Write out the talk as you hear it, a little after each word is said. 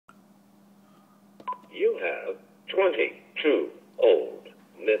You have 22 old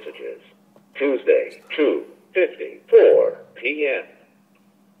messages. Tuesday, 2:54 p.m.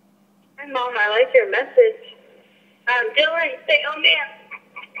 Hi, Mom, I like your message. Dylan, say, oh, man.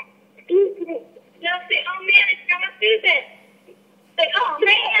 No, say, oh, man, it's Grandma Susan. Say, oh,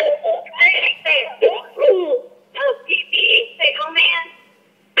 man. Say, oh, Pee-Pee. Say, oh, man.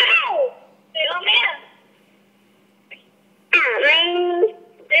 Ow. Say, oh, man.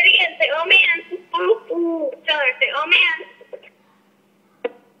 Say it again. Say, oh, man. Tell her, say, oh, man.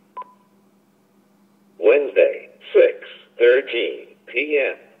 Wednesday, 6:13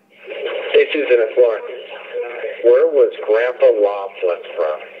 p.m. Hey, Susan and Florence. Where was Grandpa Laughlin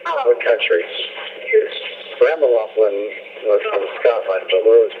from? What country? Grandpa Laughlin was from Scotland, but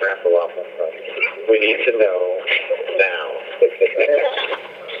where was Grandpa Laughlin from? We need to know now.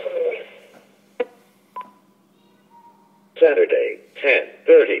 Saturday,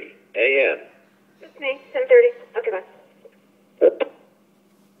 10:30 a.m. That's me, 10:30. Okay, bye.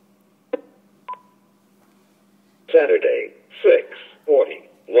 Saturday,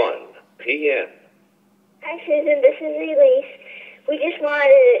 6:41 p.m. Hi, Susan. This is Elise. We just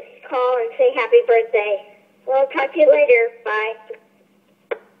wanted to call and say happy birthday. Well, talk to you later. Bye.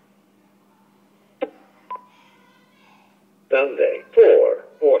 Sunday,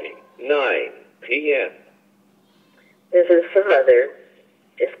 4:49 p.m. This is her mother,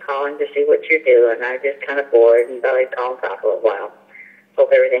 just calling to see what you're doing. I'm just kind of bored and thought I'd call and talk a little while.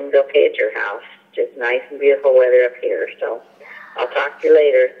 Hope everything's okay at your house. Just nice and beautiful weather up here, so I'll talk to you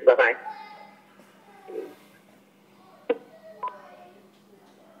later. Bye-bye.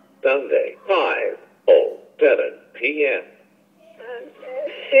 Sunday, 5:07 p.m.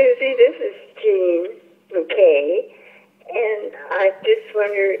 Susie, this is Jean McKay, and I just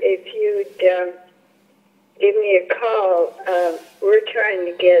wonder if you'd give me a call. We're trying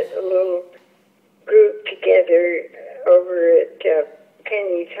to get a little group together over at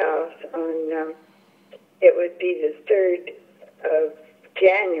Penny's house on, it would be the 3rd of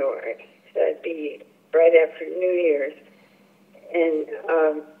January. So that'd be right after New Year's. And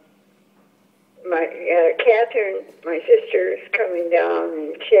Catherine, my sister, is coming down,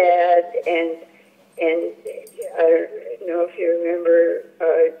 and Chad, and I don't know if you remember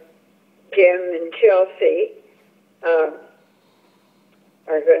Jim and Chelsea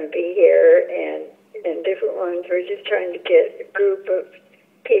are going to be here, and different ones. We're just trying to get a group of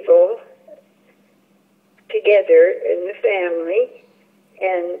people together in the family,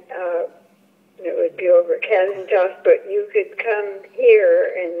 and it would be over at Catherine's house, but you could come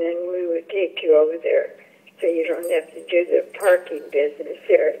here, and then we would take you over there, so you don't have to do the parking business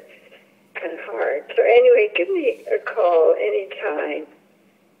there. It's kind of hard. So anyway, give me a call anytime.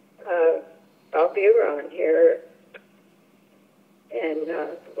 I'll be around here, and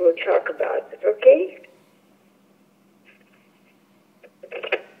we'll talk about it, okay?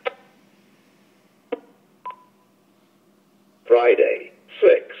 Friday,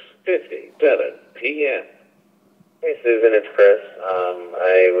 6:57 p.m. Hey, Susan, it's Chris.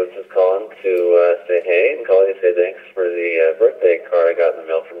 I was just calling to say hey and call you to say thanks for the birthday card I got in the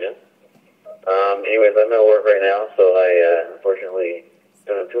mail from you. Anyways, I'm at work right now, so I unfortunately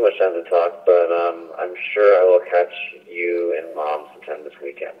don't have too much time to talk, but I'm sure I will catch you and Mom sometime this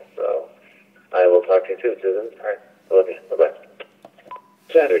weekend. So I will talk to you too, Susan. All right. I love you. Bye-bye.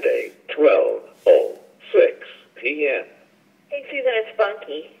 Saturday, 12:06 p.m. Hey, Susan, it's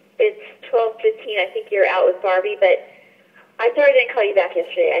Funky. It's 12:15. I think you're out with Barbie, but I'm sorry I didn't call you back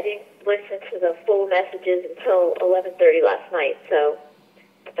yesterday. I didn't listen to the full messages until 11:30 last night, so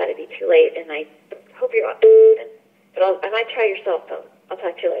I thought it'd be too late, and I hope you're on. But I might try your cell phone. I'll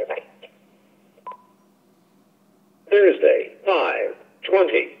talk to you later. Bye. Thursday,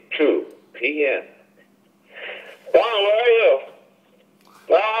 5:22 p.m. Mom, where are you?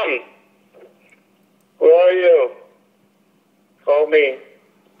 Mom! Where are you? Call me.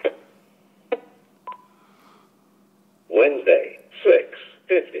 Wednesday,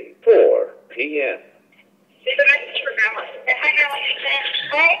 6:54 p.m. There's a message for Grandma. Hi,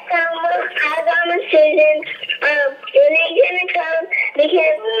 Grandma. Hi, Grandma, Susan. When are you going to come?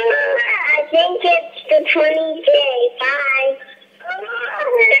 Because I think it's the 20th day. Bye.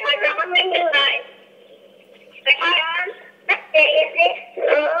 Hi, Grandma. Bye.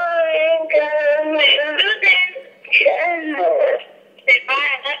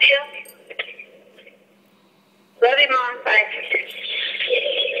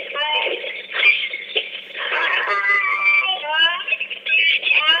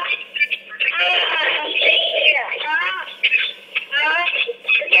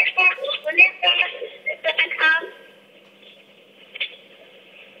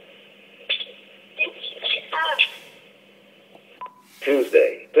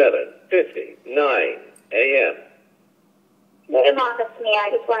 Tuesday, 7:59 a.m. Hey, Mom, it's me. I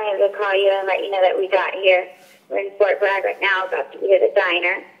just wanted to call you and let you know that we got here. We're in Fort Bragg right now, about to be at a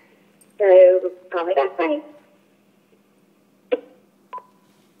diner. So call me back, bye.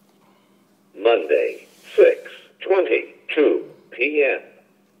 Monday, 6:22 p.m.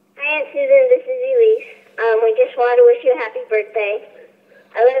 Hi, Aunt Susan. This is Elise. We just wanted to wish you a happy birthday.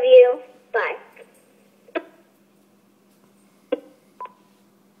 I love you. Bye.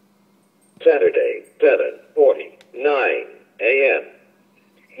 Saturday, 7:49 a.m.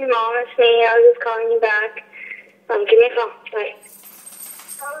 Hey, Mom, it's me. I was just calling you back. Give me a call. Bye.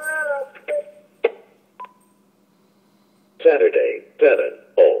 Saturday,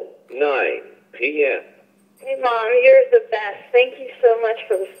 7:09 p.m. Hey, Mom, you're the best. Thank you so much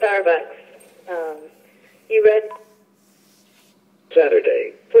for the Starbucks. You read?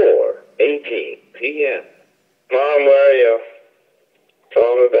 Saturday, 4:18 p.m. Mom, where are you?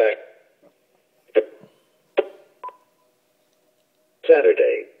 Call me back.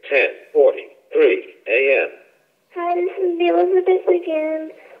 Saturday, 10:43 a.m. Hi, this is Elizabeth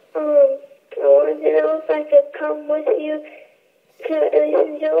again. I wanted to know if I could come with you to Elise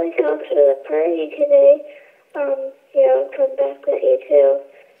and Joey's house for the party today. Come back with you too.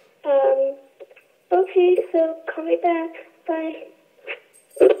 Okay, so call me back. Bye.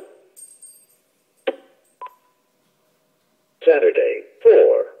 Saturday,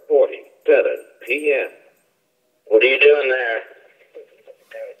 4:47 p.m. What are you doing there?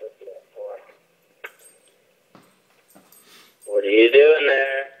 What are you doing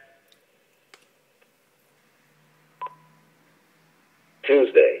there?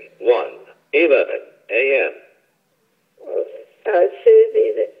 Tuesday, 1:11 a.m.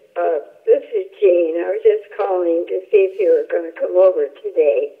 Susie, this is Jean. I was just calling to see if you were going to come over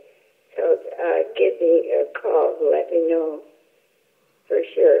today. So give me a call to let me know for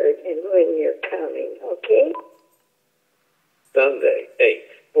sure and when you're coming, okay? Sunday,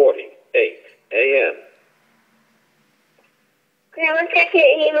 8:48 a.m. Grandma, check your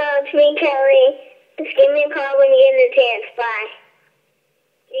email. It's me, Kelly. Just give me a call when you get a chance. Bye.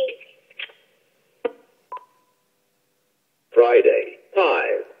 Friday,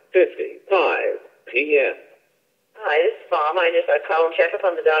 5:55 p.m. Hi, this is Mom. I call and check up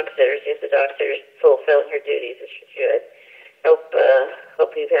on the dog sitter, see if the dog sitter's fulfilling her duties as she should. Hope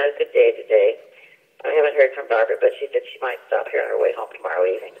you've had a good day today. I haven't heard from Barbara, but she said she might stop here on her way home tomorrow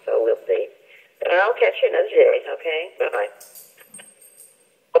evening, so we'll see. But I'll catch you another day, okay? Bye-bye.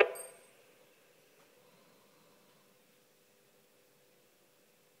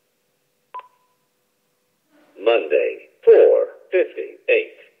 Monday,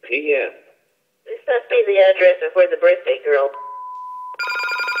 4:58 p.m. This must be the address of where the birthday girl